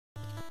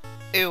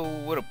Hey,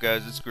 what up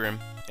guys, it's Grim,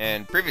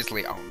 and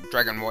previously on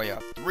Dragon Warrior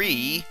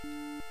 3,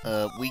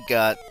 we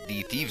got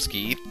the Thieves'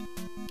 Key,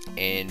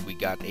 and we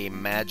got a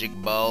magic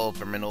ball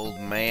from an old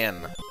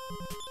man.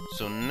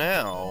 So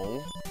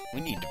now, we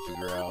need to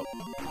figure out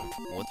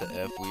what the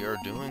F we are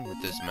doing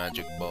with this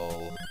magic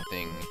ball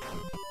thing,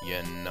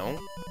 you know?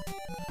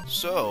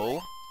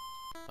 So,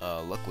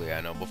 luckily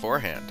I know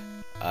beforehand.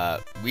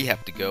 We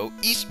have to go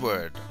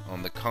eastward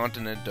on the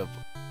continent of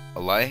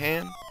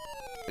Alihan,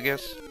 I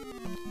guess?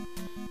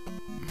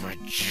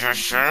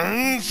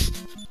 Magicians!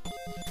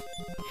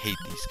 Hate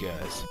these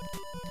guys.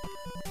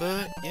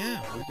 But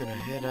yeah, we're gonna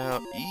head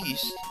out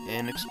east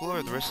and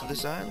explore the rest of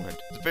this island.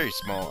 It's a very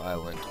small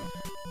island.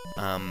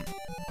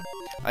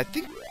 I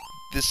think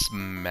this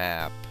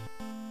map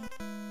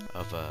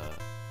of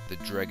the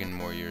Dragon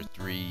Warrior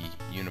 3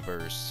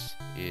 universe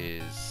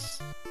is,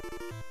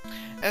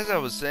 as I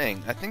was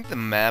saying, I think the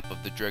map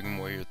of the Dragon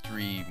Warrior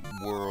 3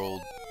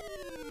 world,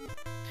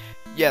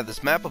 yeah,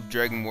 this map of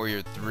Dragon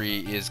Warrior 3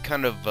 is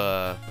kind of,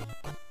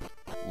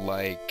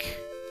 like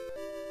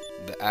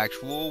the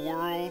actual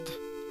world,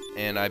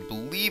 and I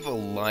believe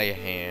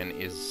Alihan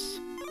is,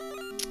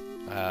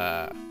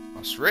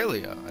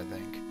 Australia, I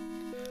think.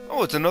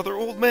 Oh, it's another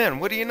old man,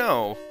 what do you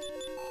know?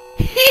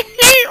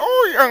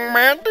 Oh, young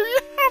man, do you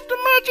have the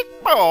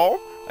magic ball?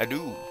 I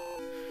do.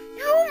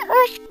 You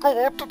must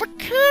go to the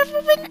Cave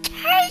of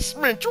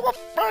Enticement. You will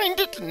find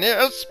it near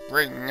a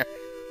spring.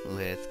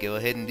 Let's go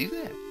ahead and do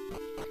that.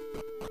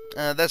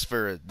 That's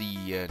for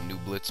the new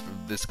blitz for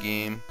this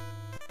game.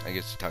 I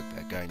guess you talk to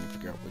that guy and you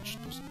figure out what you're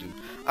supposed to do.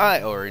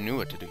 I already knew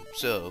what to do,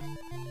 so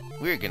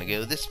we're gonna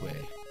go this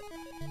way.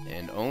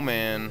 And oh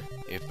man,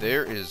 if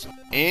there is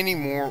any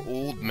more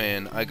old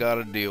men I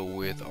gotta deal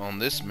with on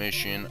this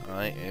mission,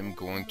 I am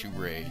going to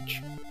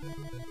rage.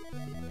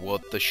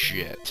 What the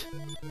shit?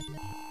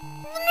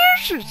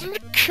 This is the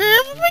Cave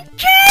of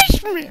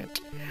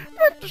Enticement,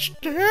 but the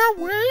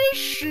stairway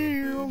is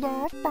sealed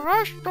off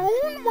by a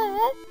stone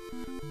wall.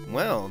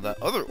 Well,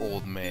 that other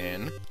old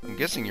man, I'm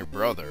guessing your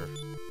brother,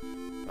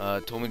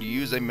 told me to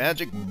use a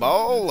magic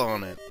ball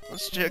on it.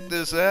 Let's check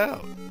this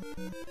out.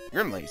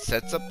 Grimly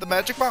sets up the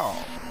magic ball.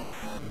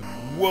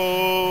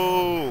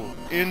 Whoa!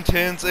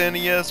 Intense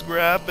NES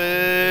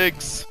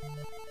graphics!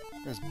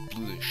 This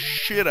blew the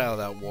shit out of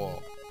that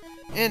wall.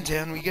 And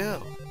down we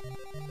go.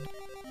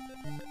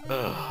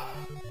 Ugh.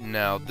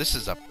 Now, this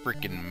is a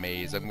freaking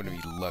maze. I'm gonna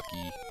be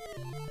lucky.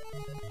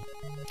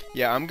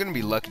 Yeah, I'm gonna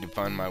be lucky to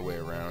find my way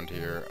around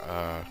here.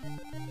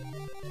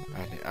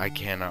 I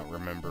cannot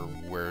remember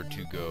where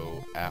to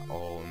go at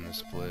all in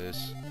this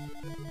place.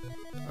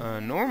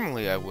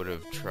 Normally I would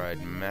have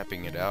tried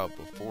mapping it out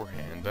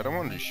beforehand, but I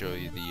wanted to show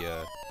you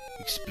the,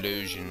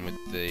 explosion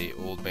with the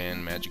old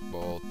man magic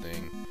ball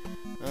thing.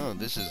 Oh,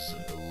 this is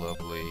a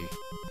lovely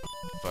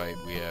fight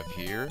we have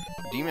here.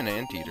 Demon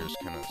anteaters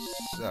kind of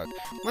suck.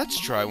 Let's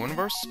try one of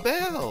our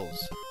spells!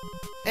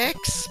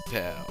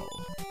 Expel!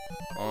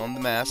 On the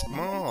masked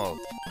moth.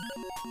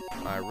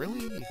 I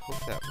really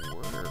hope that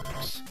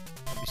works.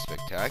 That'd be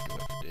spectacular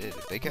if it did.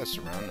 If they cast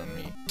around on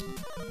me,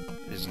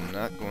 it is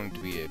not going to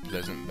be a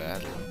pleasant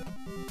battle.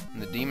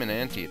 And the demon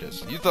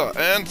anteaters. You thought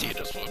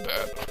anteaters were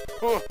bad.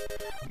 Oh,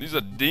 these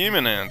are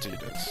demon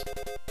anteaters.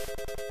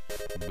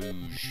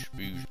 Boosh,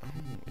 boosh. Oh,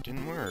 it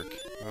didn't work.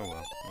 Oh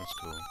well, that's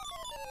cool.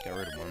 Got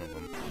rid of one of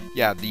them.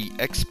 Yeah, the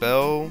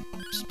expel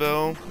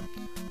spell.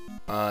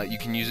 You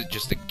can use it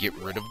just to get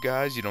rid of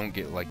guys. You don't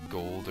get like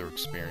gold or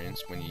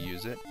experience when you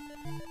use it.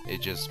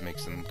 It just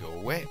makes them go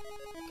away.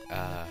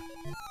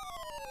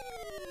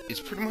 It's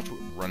pretty much what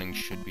running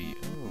should be.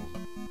 Oh.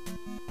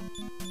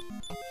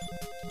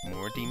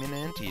 More demon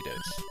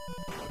anteaters.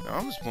 Now,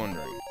 I was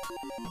wondering,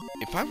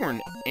 if I were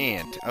an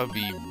ant, I would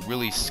be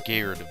really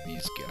scared of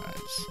these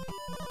guys.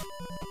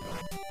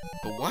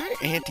 But why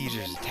are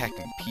anteaters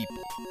attacking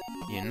people?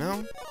 You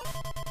know?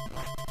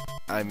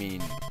 I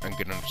mean, I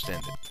can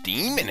understand the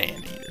demon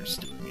anteaters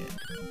doing it,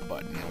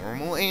 but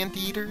normal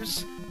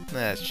anteaters?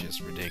 That's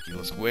just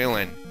ridiculous.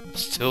 Waylon,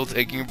 still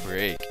taking a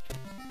break.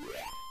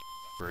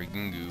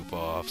 Friggin'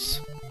 goof-offs.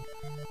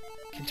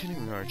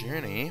 Continuing our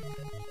journey.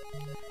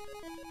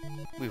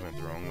 We went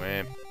the wrong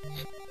way.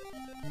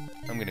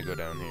 I'm gonna go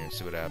down here and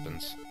see what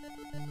happens.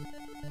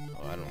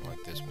 Oh, I don't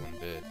like this one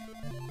bit.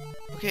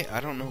 Okay, I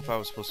don't know if I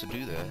was supposed to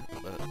do that,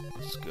 but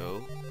let's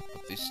go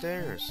up these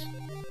stairs.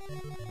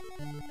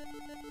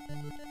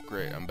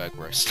 Great, I'm back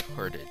where I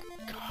started.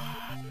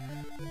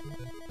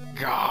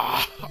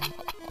 God.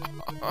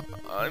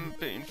 I'm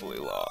painfully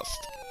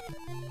lost.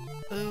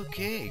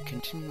 Okay,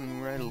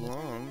 continuing right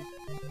along.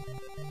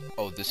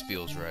 Oh, this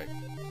feels right.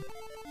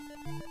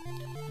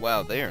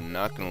 Wow, they are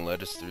not gonna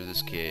let us through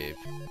this cave.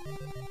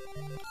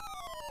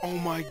 Oh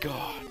my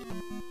god.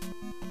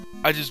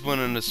 I just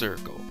went in a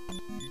circle.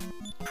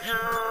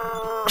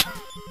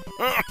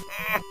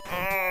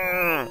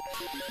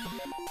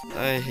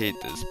 I hate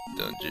this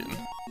dungeon.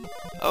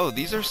 Oh,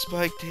 these are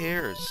spiked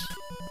hairs.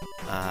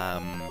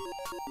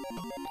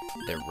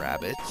 They're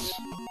rabbits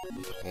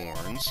with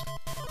horns.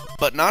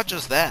 But not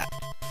just that.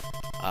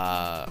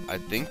 I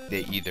think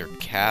they either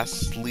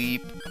cast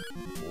sleep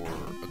or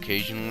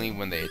occasionally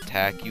when they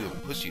attack you,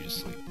 it puts you to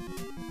sleep.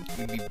 It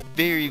can be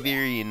very,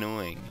 very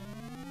annoying.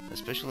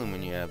 Especially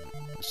when you have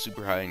a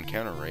super high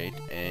encounter rate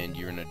and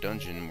you're in a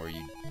dungeon where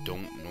you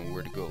don't know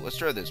where to go. Let's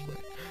try this way.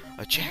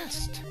 A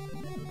chest!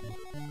 Ooh.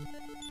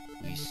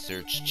 We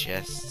search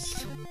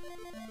chests.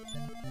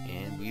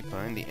 And we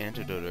find the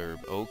antidote herb.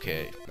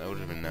 Okay, that would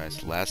have been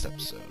nice last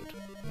episode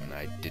when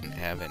I didn't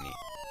have any.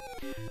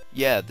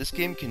 Yeah, this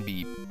game can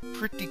be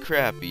pretty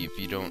crappy if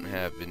you don't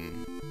have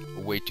a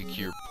way to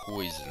cure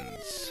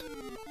poisons.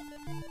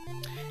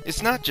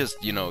 It's not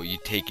just, you know, you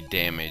take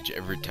damage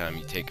every time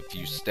you take a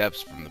few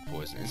steps from the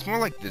poison. It's more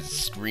like this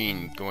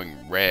screen going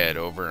red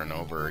over and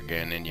over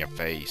again in your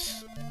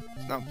face.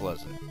 It's not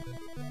pleasant.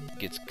 It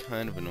gets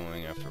kind of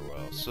annoying after a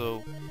while.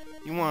 So,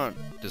 you want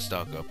to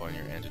stock up on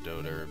your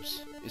antidote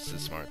herbs. It's the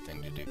smart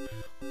thing to do.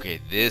 Okay,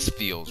 this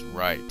feels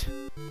right.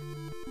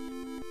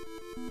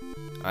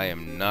 I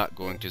am not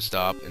going to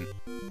stop and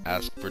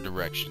ask for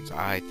directions.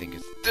 I think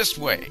it's this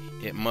way.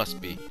 It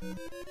must be.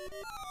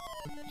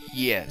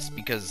 Yes,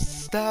 because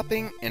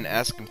stopping and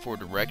asking for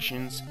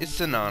directions is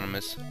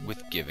synonymous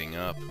with giving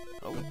up.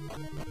 Oh,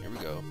 here we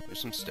go.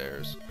 There's some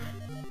stairs.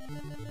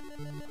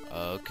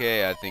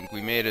 Okay, I think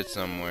we made it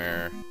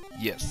somewhere.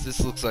 Yes,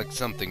 this looks like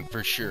something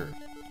for sure.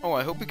 Oh,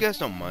 I hope you guys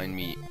don't mind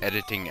me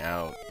editing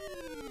out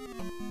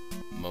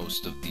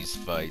most of these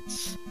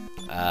fights.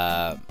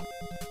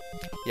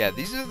 Yeah,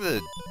 these are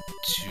the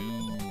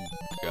two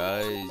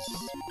guys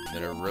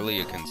that are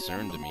really a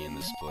concern to me in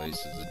this place.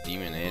 Is a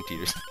demon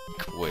anteater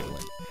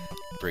coiling,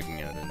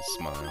 breaking out in a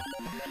smile.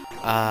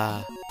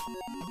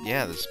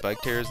 Yeah, the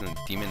spike terrors and the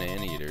demon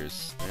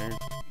anteaters, they're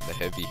the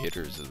heavy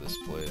hitters of this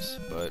place,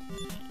 but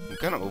I'm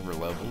kind of over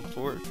leveled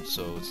for it,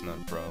 so it's not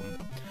a problem.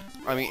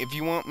 I mean, if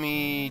you want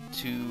me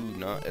to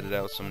not edit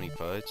out so many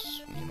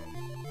fights, you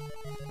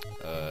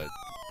know,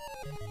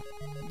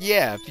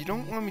 yeah, if you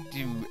don't want me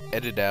to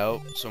edit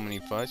out so many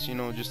fights, you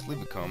know, just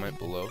leave a comment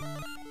below.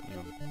 You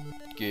know,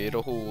 get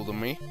a hold of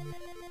me,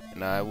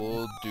 and I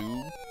will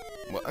do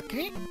what I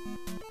can.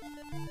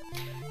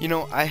 You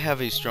know, I have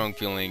a strong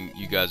feeling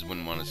you guys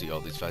wouldn't want to see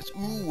all these fights.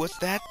 Ooh, what's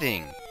that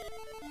thing?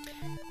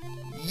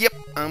 Yep,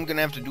 I'm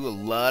gonna have to do a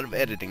lot of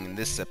editing in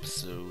this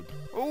episode.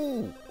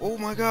 Oh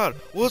my god,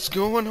 what's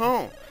going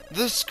on?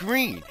 The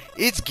screen,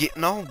 it's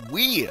getting all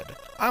weird.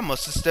 I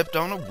must have stepped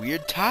on a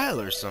weird tile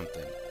or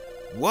something.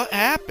 What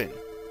happened?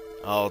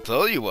 I'll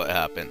tell you what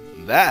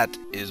happened. That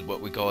is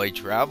what we call a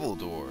travel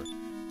door.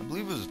 I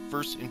believe it was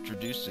first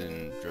introduced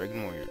in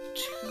Dragon Warrior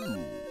 2.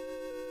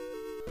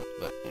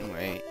 But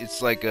anyway,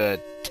 it's like a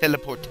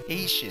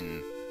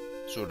teleportation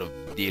sort of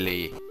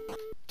dealy.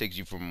 Takes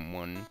you from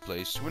one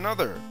place to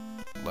another.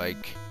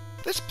 Like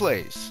this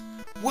place.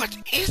 What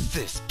is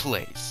this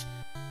place?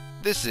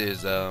 This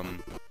is, well,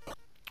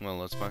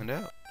 let's find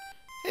out.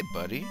 Hey,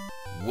 buddy.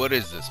 What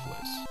is this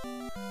place?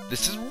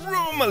 This is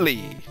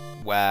Romilly!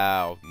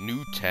 Wow,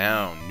 new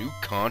town, new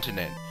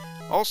continent,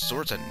 all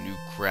sorts of new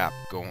crap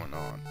going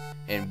on.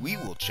 And we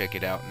will check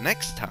it out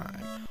next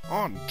time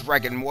on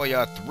Dragon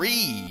Warrior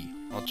 3.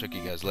 I'll check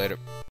you guys later.